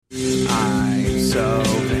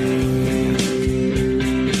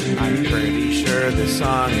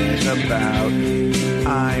song is about.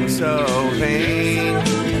 I'm so vain.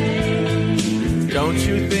 Don't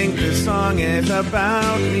you think this song is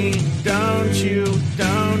about me? Don't you?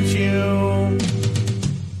 Don't you?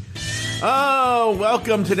 Oh,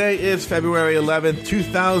 welcome. Today is February 11th,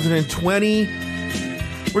 2020.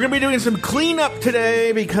 We're going to be doing some cleanup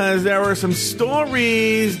today because there were some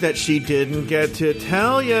stories that she didn't get to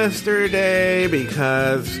tell yesterday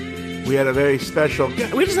because we had a very special...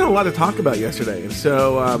 We just had a lot to talk about yesterday.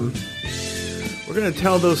 So, we're going to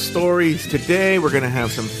tell those stories today. We're going to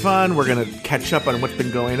have some fun. We're going to catch up on what's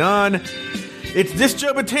been going on. It's this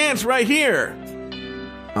Joe Betance right here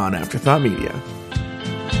on Afterthought Media.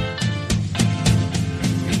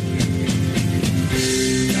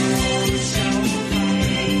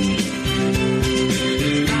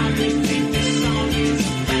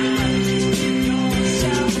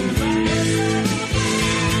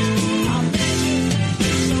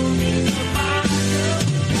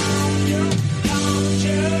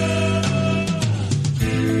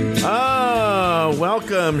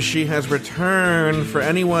 Welcome. She has returned. For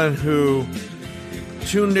anyone who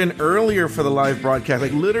tuned in earlier for the live broadcast,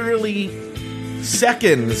 like literally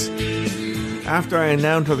seconds after I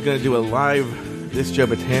announced I was going to do a live This Joe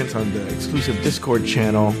Betance on the exclusive Discord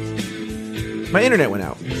channel, my internet went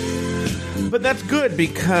out. But that's good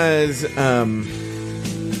because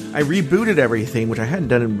I rebooted everything, which I hadn't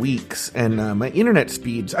done in weeks, and my internet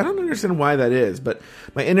speeds, I don't understand why that is, but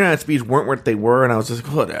my internet speeds weren't what they were, and I was just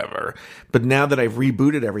like, whatever. But now that I've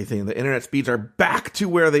rebooted everything, the internet speeds are back to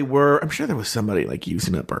where they were. I'm sure there was somebody like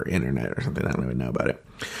using up our internet or something. I don't even know about it.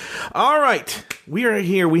 All right. We are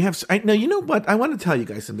here. We have, now you know what? I want to tell you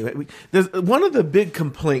guys something. There's one of the big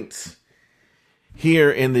complaints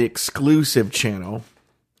here in the exclusive channel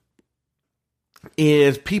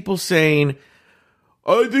is people saying,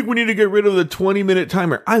 I think we need to get rid of the 20-minute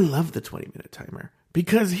timer. I love the 20-minute timer.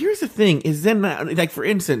 Because here's the thing, is then, like for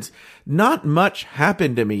instance, not much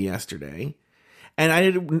happened to me yesterday, and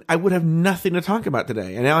I would have nothing to talk about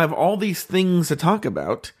today. And now I have all these things to talk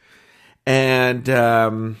about. And,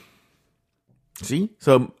 see?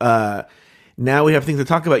 So, now we have things to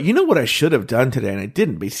talk about. You know what I should have done today, and I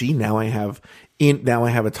didn't. But see, now I have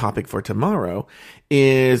a topic for tomorrow,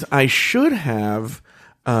 is I should have,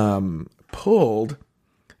 pulled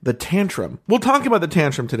the tantrum. We'll talk about the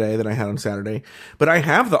tantrum today that I had on Saturday, but I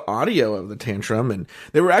have the audio of the tantrum, and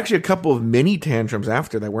there were actually a couple of mini tantrums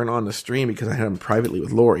after that weren't on the stream because I had them privately with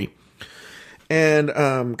Lori. And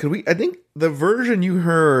I think the version you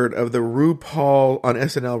heard of the RuPaul on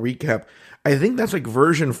SNL recap, I think that's like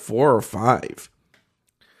version 4 or 5.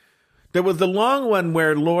 There was the long one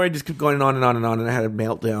where Lori just kept going on and on and on, and I had a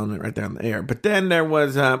meltdown right there on the air. But then there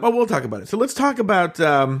was, we'll talk about it. So let's talk about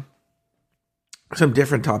some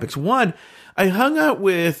different topics. One, I hung out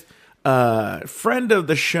with a friend of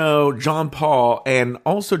the show, John Paul, and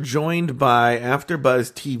also joined by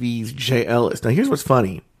AfterBuzz TV's Jay Ellis. Now, here's what's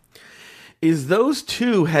funny, is those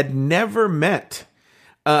two had never met.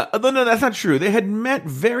 No, that's not true. They had met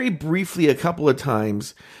very briefly a couple of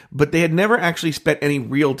times, but they had never actually spent any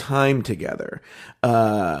real time together.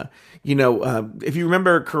 If you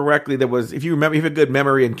remember correctly, if you have a good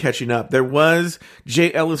memory and catching up, there was,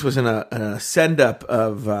 Jay Ellis was in a send-up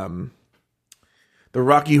of the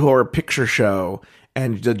Rocky Horror Picture Show,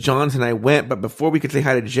 and Johns and I went, but before we could say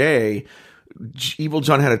hi to Jay, Evil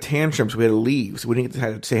John had a tantrum, so we had to leave, so we didn't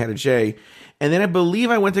get to say hi to Jay. And then I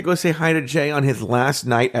believe I went to go say hi to Jay on his last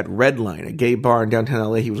night at Redline, a gay bar in downtown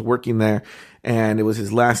LA. He was working there, and it was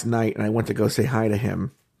his last night, and I went to go say hi to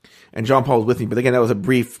him. And John Paul was with me, but again, that was a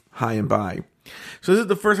brief hi and bye. So this is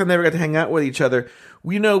the first time they ever got to hang out with each other.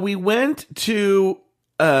 We went to,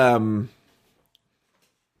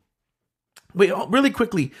 really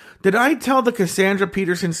quickly, did I tell the Cassandra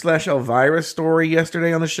Peterson / Elvira story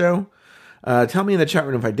yesterday on the show? Tell me in the chat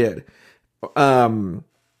room if I did.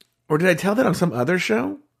 Or did I tell that on some other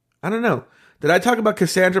show? I don't know. Did I talk about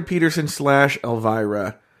Cassandra Peterson /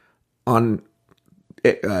 Elvira on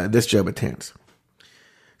this Joe Betance?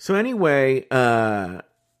 So anyway,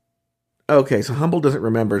 okay, so Humble doesn't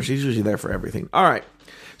remember. She's usually there for everything. All right.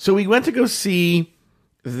 So we went to go see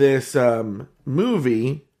this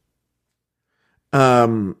movie.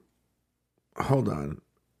 Hold on.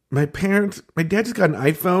 My dad just got an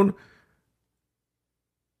iPhone,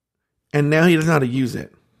 and now he doesn't know how to use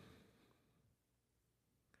it.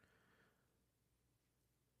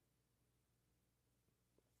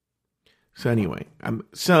 So anyway, what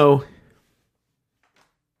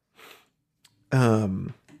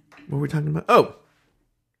were we talking about?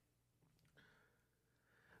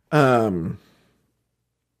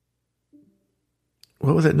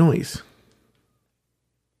 What was that noise?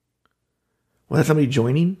 Well, that's somebody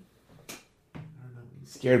joining? I don't know. I'm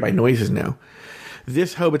scared by noises now.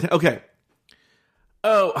 This Betance. Okay.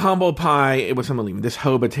 Oh, humble pie. It was someone leaving. This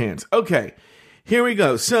Betance. Okay. Here we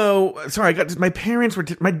go. So, sorry, I got this. My parents were,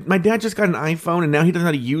 my dad just got an iPhone and now he doesn't know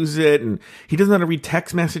how to use it and he doesn't know how to read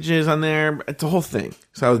text messages on there. It's a whole thing.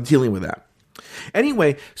 So I was dealing with that.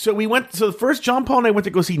 Anyway, so the first John Paul and I went to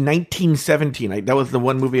go see 1917. That was the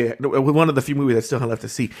one movie, one of the few movies I still had left to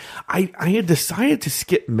see. I had decided to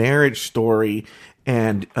skip Marriage Story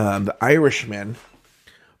and The Irishman,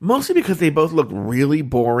 mostly because they both look really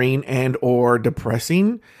boring and or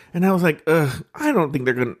depressing. And I was like, I don't think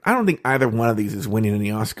either one of these is winning any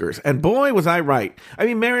Oscars. And boy, was I right. I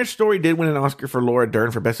mean, Marriage Story did win an Oscar for Laura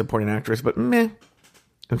Dern for Best Supporting Actress, but meh.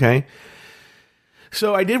 Okay.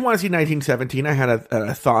 So I did want to see 1917. I had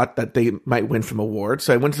a thought that they might win some awards.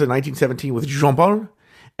 So I went to the 1917 with Jean Paul.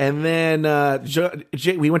 And then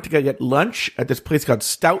we went to go get lunch at this place called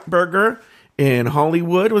Stout Burger in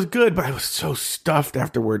Hollywood. It was good, but I was so stuffed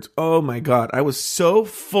afterwards. Oh my God. I was so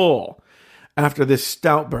full after this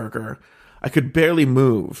Stout Burger. I could barely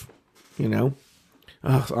move, you know?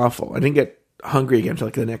 Oh, it's awful. I didn't get hungry again until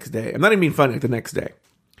like the next day. I'm not even being funny, like the next day.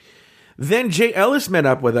 Then Jay Ellis met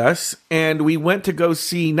up with us, and we went to go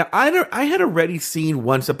see. Now, I had already seen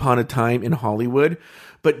Once Upon a Time in Hollywood,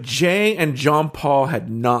 but Jay and John Paul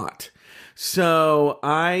had not. So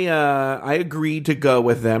I agreed to go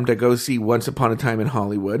with them to go see Once Upon a Time in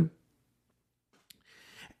Hollywood,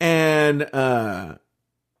 and so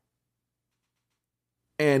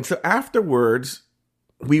afterwards,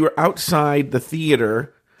 we were outside the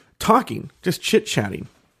theater talking, just chit-chatting.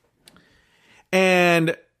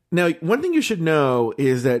 And now, one thing you should know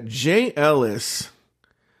is that Jay Ellis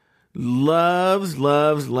loves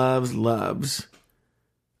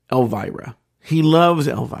Elvira. He loves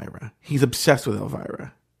Elvira. He's obsessed with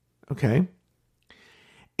Elvira. Okay?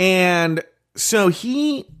 And so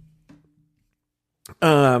so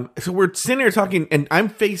we're sitting there talking, and I'm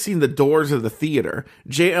facing the doors of the theater.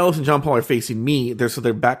 Jay Ellis and John Paul are facing me. So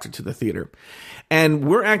their backs are to the theater. And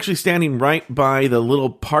we're actually standing right by the little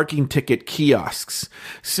parking ticket kiosks.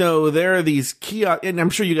 So there are these kiosks, and I'm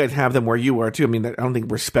sure you guys have them where you are too. I mean, I don't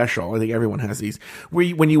think we're special. I think everyone has these.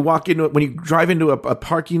 When you drive into a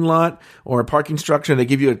parking lot or a parking structure, they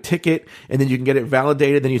give you a ticket, and then you can get it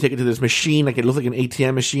validated. Then you take it to this machine, like it looks like an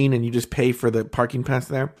ATM machine, and you just pay for the parking pass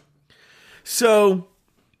there. So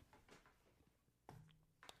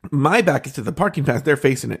my back is to the parking pass. They're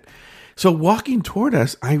facing it. So walking toward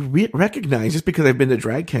us, I recognize, just because I've been to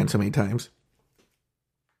DragCon so many times,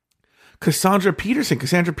 Cassandra Peterson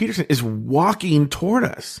is walking toward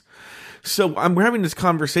us. So we're having this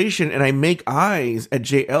conversation, and I make eyes at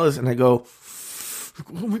Jay Ellis, and I go,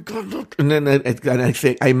 "Oh my God, look!" And then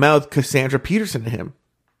I mouth Cassandra Peterson to him,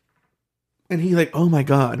 and he's like, "Oh my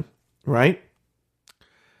God," right?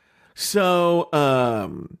 So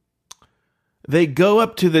they go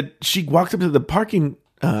up to she walks up to the parking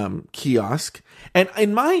kiosk, and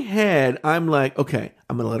in my head I'm like, okay,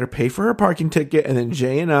 I'm gonna let her pay for her parking ticket, and then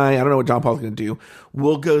Jay and I don't know what John Paul's gonna do,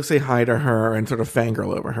 we'll go say hi to her and sort of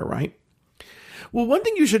fangirl over her, right? Well, one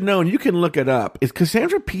thing you should know, and you can look it up, is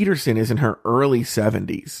Cassandra Peterson is in her early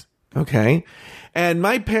 70s, okay? And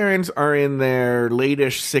my parents are in their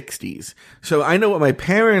late-ish 60s. So I know what my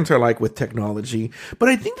parents are like with technology, but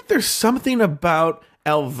I think that there's something about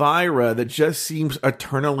Elvira that just seems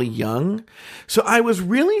eternally young. So I was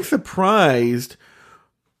really surprised,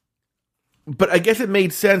 but I guess it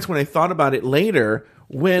made sense when I thought about it later,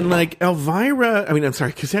 when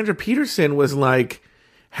Cassandra Peterson was like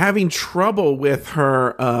having trouble with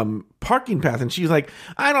her parking path, and she's like,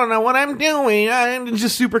 I don't know what I'm doing. I'm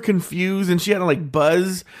just super confused, and she had to like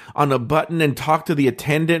buzz on a button and talk to the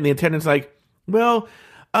attendant, and the attendant's like, well,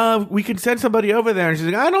 we could send somebody over there. And she's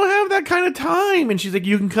like, I don't have that kind of time. And she's like,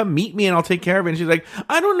 you can come meet me and I'll take care of it. And she's like,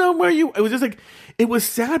 I don't know where it was just like, it was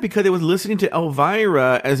sad because it was listening to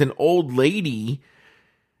Elvira as an old lady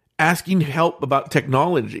asking help about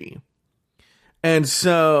technology. And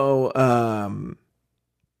so,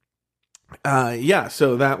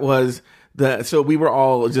 so that was so we were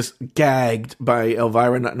all just gagged by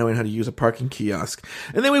Elvira not knowing how to use a parking kiosk.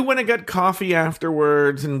 And then we went and got coffee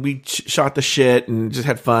afterwards, and we shot the shit and just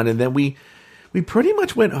had fun. And then we pretty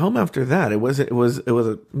much went home after that. It was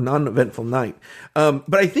a non-eventful night.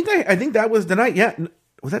 But I think that was the night. Yeah.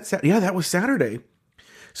 Was that yeah, that was Saturday.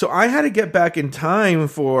 So I had to get back in time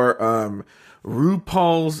for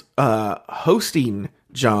RuPaul's hosting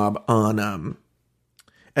job on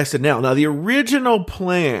SNL. Now the original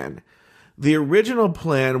plan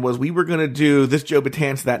was we were going to do this Joe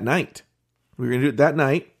Betance that night. We were going to do it that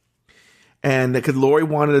night. And because Lori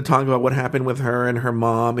wanted to talk about what happened with her and her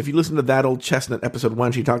mom. If you listen to that old Chestnut episode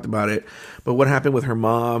 1, she talked about it. But what happened with her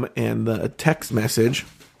mom and the text message.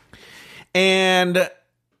 But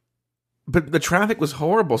the traffic was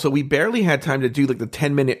horrible. So we barely had time to do like the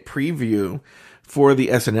 10-minute preview for the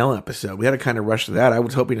SNL episode. We had to kind of rush to that. I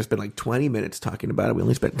was hoping to spend like 20 minutes talking about it. We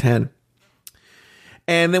only spent 10.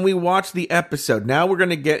 And then we watched the episode. Now we're going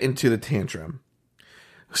to get into the tantrum.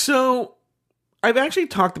 So I've actually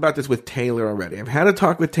talked about this with Taylor already. I've had a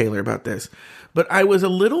talk with Taylor about this, but I was a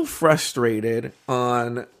little frustrated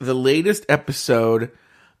on the latest episode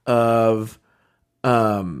of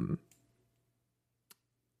RuPaul's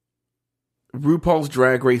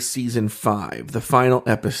Drag Race Season 5, the final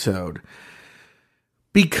episode,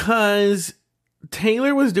 because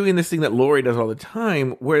Taylor was doing this thing that Lori does all the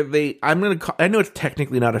time, where I know it's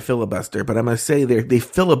technically not a filibuster, but I'm going to say they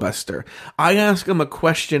filibuster. I ask them a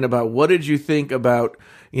question about what did you think about,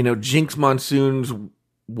 Jinx Monsoon's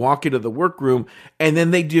walk into the workroom, and then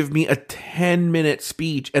they give me a 10-minute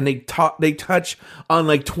speech, and they touch on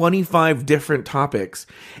like 25 different topics.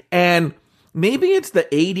 And maybe it's the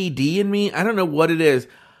ADD in me. I don't know what it is.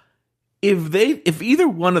 If either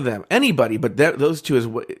one of them, anybody, but those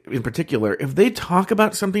two in particular, if they talk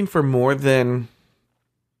about something for more than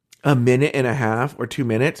a minute and a half or 2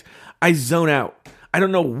 minutes, I zone out. I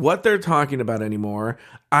don't know what they're talking about anymore.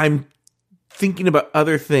 I'm thinking about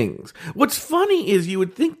other things. What's funny is you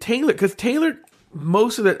would think Taylor, because Taylor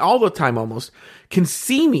all the time almost, can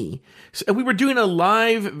see me. And we were doing a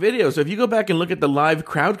live video. So if you go back and look at the live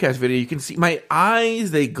Crowdcast video, you can see my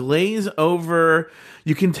eyes, they glaze over.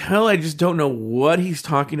 You can tell I just don't know what he's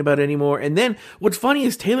talking about anymore. And then what's funny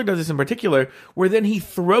is Taylor does this in particular, where then he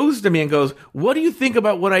throws to me and goes, "What do you think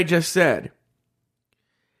about what I just said?"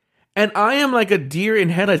 And I am like a deer in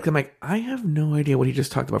headlights. I'm like, I have no idea what he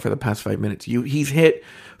just talked about for the past 5 minutes. He's hit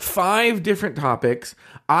 5 different topics.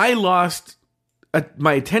 I lost,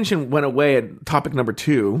 my attention went away at topic number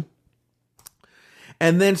 2.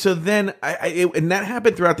 And then, and that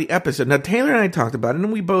happened throughout the episode. Now, Taylor and I talked about it,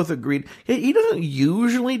 and we both agreed he doesn't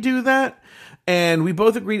usually do that. And we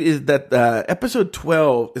both agreed is that episode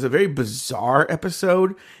 12 is a very bizarre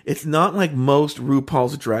episode. It's not like most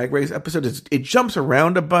RuPaul's Drag Race episodes. It jumps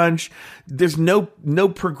around a bunch. There's no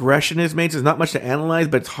progression is made. So there's not much to analyze,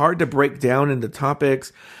 but it's hard to break down into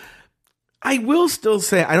topics. I will still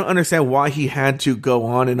say I don't understand why he had to go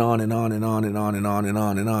on and on and on and on and on and on and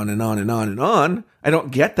on and on and on and on and on. I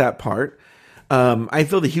don't get that part. I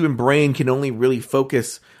feel the human brain can only really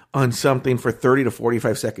focus on something for 30 to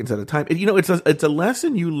 45 seconds at a time. And, it's a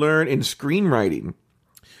lesson you learn in screenwriting.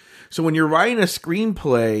 So when you're writing a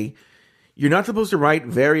screenplay, you're not supposed to write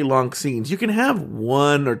very long scenes. You can have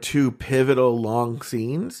 1 or 2 pivotal long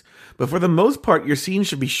scenes, but for the most part, your scenes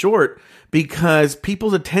should be short because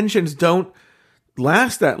people's attentions don't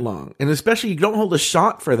last that long. And especially you don't hold a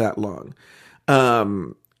shot for that long.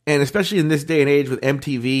 And especially in this day and age with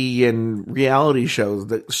MTV and reality shows,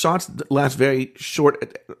 the shots last very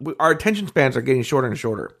short. Our attention spans are getting shorter and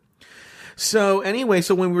shorter. So anyway,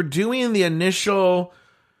 when we're doing the initial...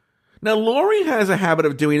 Now, Lori has a habit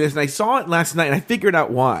of doing this, and I saw it last night, and I figured out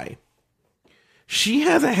why. She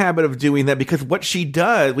has a habit of doing that because what she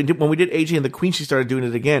does, when we did AJ and the Queen, she started doing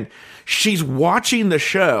it again. She's watching the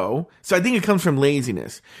show. So I think it comes from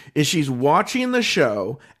laziness. Is she's watching the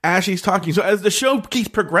show as she's talking. So as the show keeps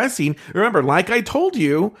progressing, remember, like I told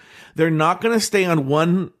you, they're not going to stay on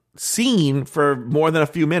one scene for more than a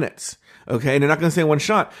few minutes. Okay? And they're not going to stay in one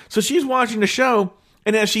shot. So she's watching the show,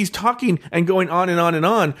 and as she's talking and going on and on and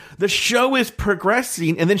on, the show is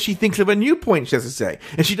progressing, and then she thinks of a new point she has to say,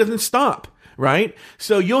 and she doesn't stop. Right?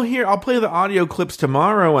 So I'll play the audio clips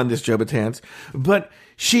tomorrow on this Joe Betance, but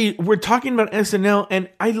we're talking about SNL, and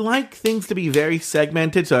I like things to be very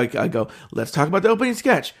segmented. So I go, let's talk about the opening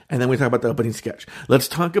sketch. And then we talk about the opening sketch. Let's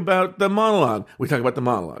talk about the monologue. We talk about the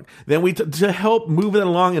monologue. Then to help move it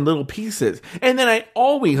along in little pieces. And then I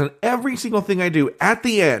always, on every single thing I do, at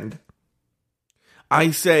the end,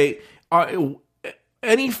 I say,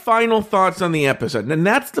 any final thoughts on the episode? And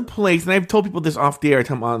that's the place, and I've told people this off the air,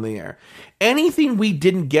 I'm on the air. Anything we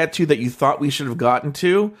didn't get to that you thought we should have gotten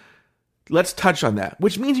to, let's touch on that.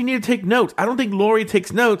 Which means you need to take notes. I don't think Lori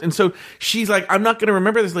takes notes, and so she's like, I'm not going to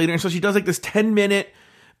remember this later, and so she does like this 10-minute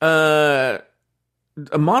a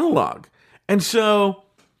monologue. And so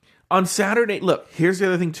on Saturday, look, here's the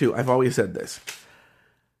other thing too. I've always said this.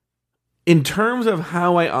 In terms of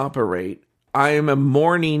how I operate, I am a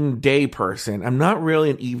morning day person. I'm not really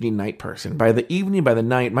an evening night person. By the evening, by the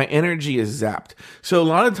night, my energy is zapped. So a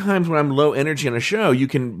lot of times when I'm low energy on a show, you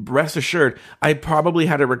can rest assured I probably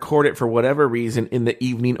had to record it for whatever reason in the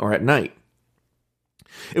evening or at night.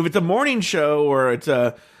 If it's a morning show or it's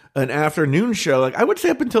an afternoon show, like I would say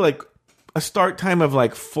up until like a start time of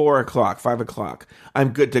like 4 o'clock, 5 o'clock,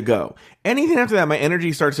 I'm good to go. Anything after that, my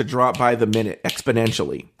energy starts to drop by the minute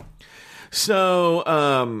exponentially. So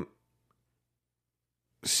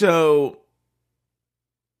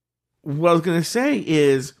what I was going to say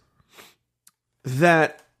is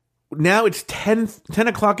that now it's 10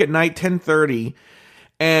 o'clock at night, 10:30,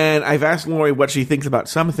 and I've asked Lori what she thinks about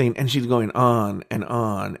something, and she's going on and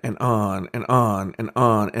on and on and on and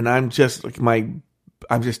on, and I'm just like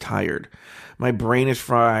I'm just tired. My brain is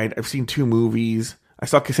fried. I've seen 2 movies. I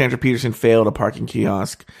saw Cassandra Peterson fail at a parking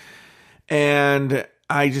kiosk, and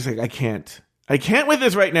I just like I can't with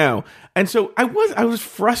this right now. And so I was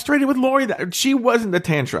frustrated with Lori that she wasn't the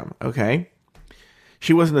tantrum, okay?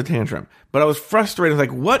 She wasn't the tantrum. But I was frustrated.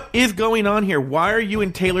 Like, what is going on here? Why are you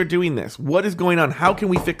and Taylor doing this? What is going on? How can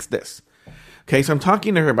we fix this? Okay, so I'm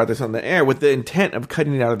talking to her about this on the air with the intent of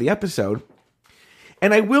cutting it out of the episode.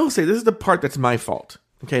 And I will say, this is the part that's my fault.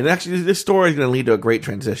 Okay, and actually, this story is going to lead to a great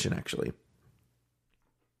transition, actually.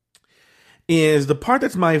 Is the part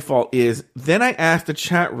that's my fault is then I asked the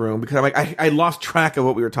chat room, because I'm like, I lost track of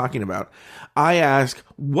what we were talking about. I asked,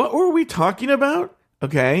 what were we talking about?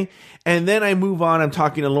 Okay. And then I move on. I'm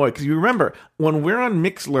talking to Lloyd. Because you remember, when we're on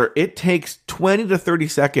Mixlr, it takes 20 to 30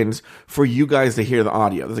 seconds for you guys to hear the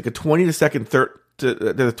audio. There's like a 20 to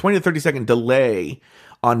 30 second delay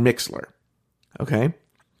on Mixlr. Okay.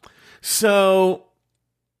 So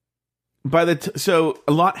so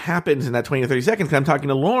a lot happens in that 20 to 30 seconds. 'Cause I'm talking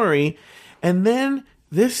to Lori. And then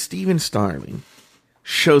this Steven Starling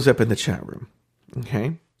shows up in the chat room.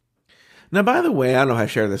 Okay. Now, by the way, I don't know how I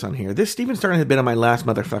share this on here. This Steven Starling had been on my last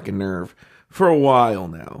motherfucking nerve for a while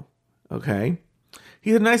now. Okay.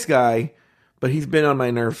 He's a nice guy, but he's been on my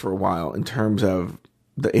nerves for a while in terms of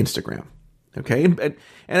the Instagram. Okay. And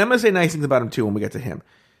I'm going to say nice things about him too when we get to him.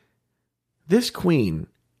 This queen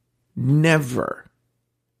never,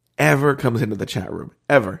 ever comes into the chat room.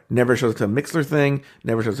 Ever. Never shows up to a Mixlr thing.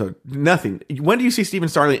 Never shows up. Nothing. When do you see Steven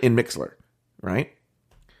Starling in Mixlr? Right?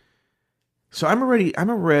 So I'm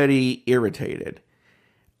already irritated.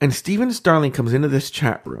 And Steven Starling comes into this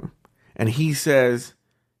chat room and he says,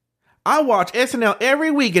 I watch SNL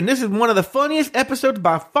every week and this is one of the funniest episodes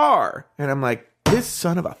by far. And I'm like, this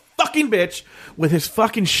son of a fucking bitch with his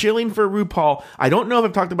fucking shilling for RuPaul. I don't know if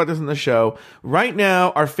I've talked about this on the show. Right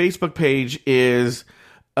now, our Facebook page is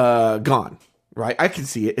gone. Right? I can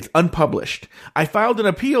see it. It's unpublished. I filed an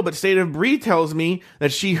appeal, but State of Bree tells me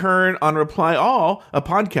that she heard on Reply All, a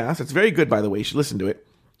podcast, it's very good, by the way, you should listen to it,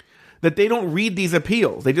 that they don't read these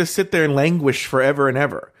appeals. They just sit there and languish forever and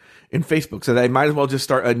ever in Facebook. So they might as well just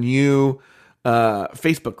start a new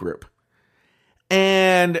Facebook group.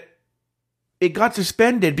 And it got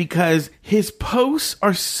suspended because his posts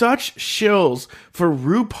are such shills for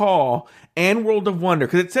RuPaul and World of Wonder,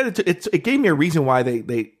 because it said it gave me a reason why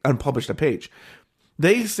they unpublished a page.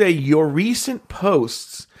 They say your recent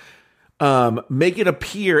posts make it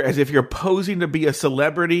appear as if you're posing to be a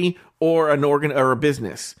celebrity or an organ or a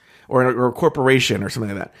business or a corporation or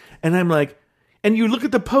something like that. And I'm like, and you look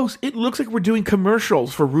at the post, it looks like we're doing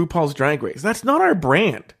commercials for RuPaul's Drag Race. That's not our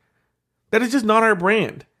brand. That is just not our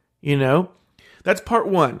brand. You know, that's part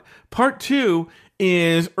one. Part two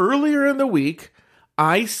is earlier in the week,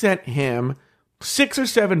 I sent him 6 or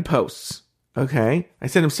 7 posts, okay? I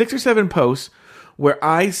sent him 6 or 7 posts where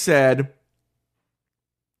I said,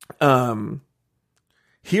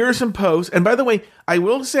 here are some posts. And by the way, I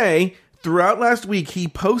will say, throughout last week, he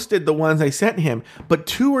posted the ones I sent him, but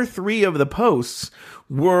 2 or 3 of the posts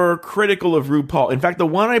were critical of RuPaul. In fact, the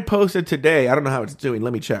one I posted today, I don't know how it's doing,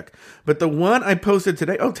 let me check. But the one I posted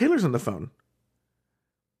today, oh, Taylor's on the phone.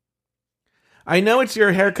 I know it's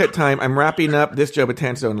your haircut time. I'm wrapping up this Joe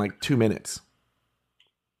Betance in like 2 minutes.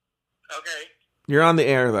 Okay. You're on the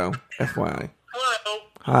air, though, FYI. Hello.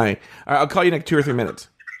 Hi. All right, I'll call you in like 2 or 3 minutes.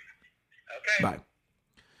 Okay. Bye.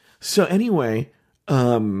 So anyway,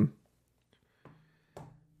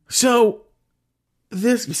 so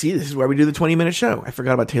this, you see, this is where we do the 20-minute show. I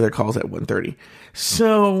forgot about Taylor calls at 1:30.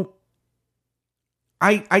 So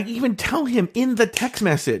I even tell him in the text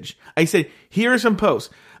message, I said, here are some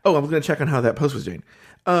posts. Oh, I was going to check on how that post was doing.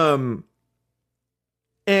 And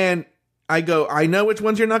I go, I know which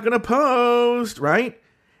ones you're not going to post, right?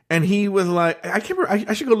 And he was like, I can't remember,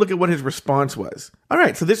 I should go look at what his response was. All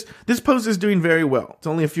right, so this post is doing very well. It's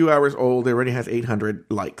only a few hours old. It already has 800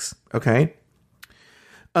 likes, okay?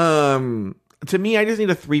 To me, I just need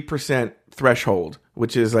a 3% threshold,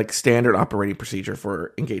 which is like standard operating procedure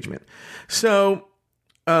for engagement. So,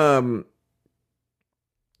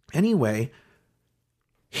 anyway,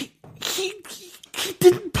 he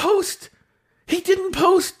didn't post. He didn't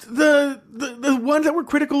post the ones that were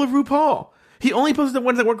critical of RuPaul. He only posted the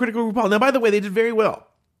ones that were critical of RuPaul. Now, by the way, they did very well.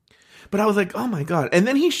 But I was like, oh my God. And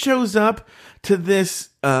then he shows up to this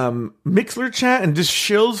Mixler chat and just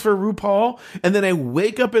shills for RuPaul. And then I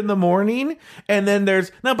wake up in the morning and then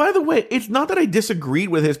now, by the way, it's not that I disagreed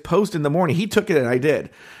with his post in the morning. He took it and I did.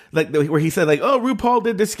 Like, where he said, like, oh, RuPaul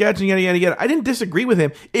did this sketch and yada, yada, yada. I didn't disagree with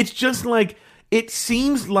him. It's just like, it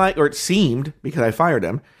seemed, because I fired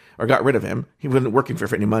him or got rid of him. He wasn't working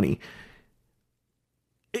for any money.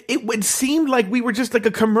 It would seem like we were just like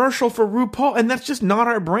a commercial for RuPaul, and that's just not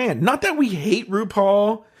our brand. Not that we hate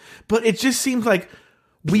RuPaul, but it just seems like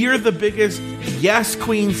we're the biggest yes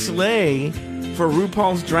queen slay for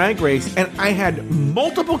RuPaul's Drag Race. And I had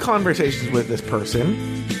multiple conversations with this person.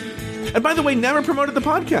 And by the way, never promoted the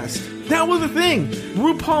podcast. That was the thing.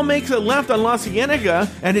 RuPaul makes a left on La Cienega,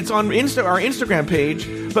 and it's on our Instagram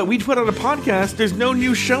page, but we put out a podcast. There's no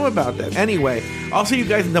new show about that. Anyway, I'll see you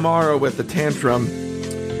guys tomorrow with the tantrum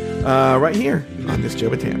right here on this Joe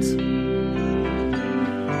Betance.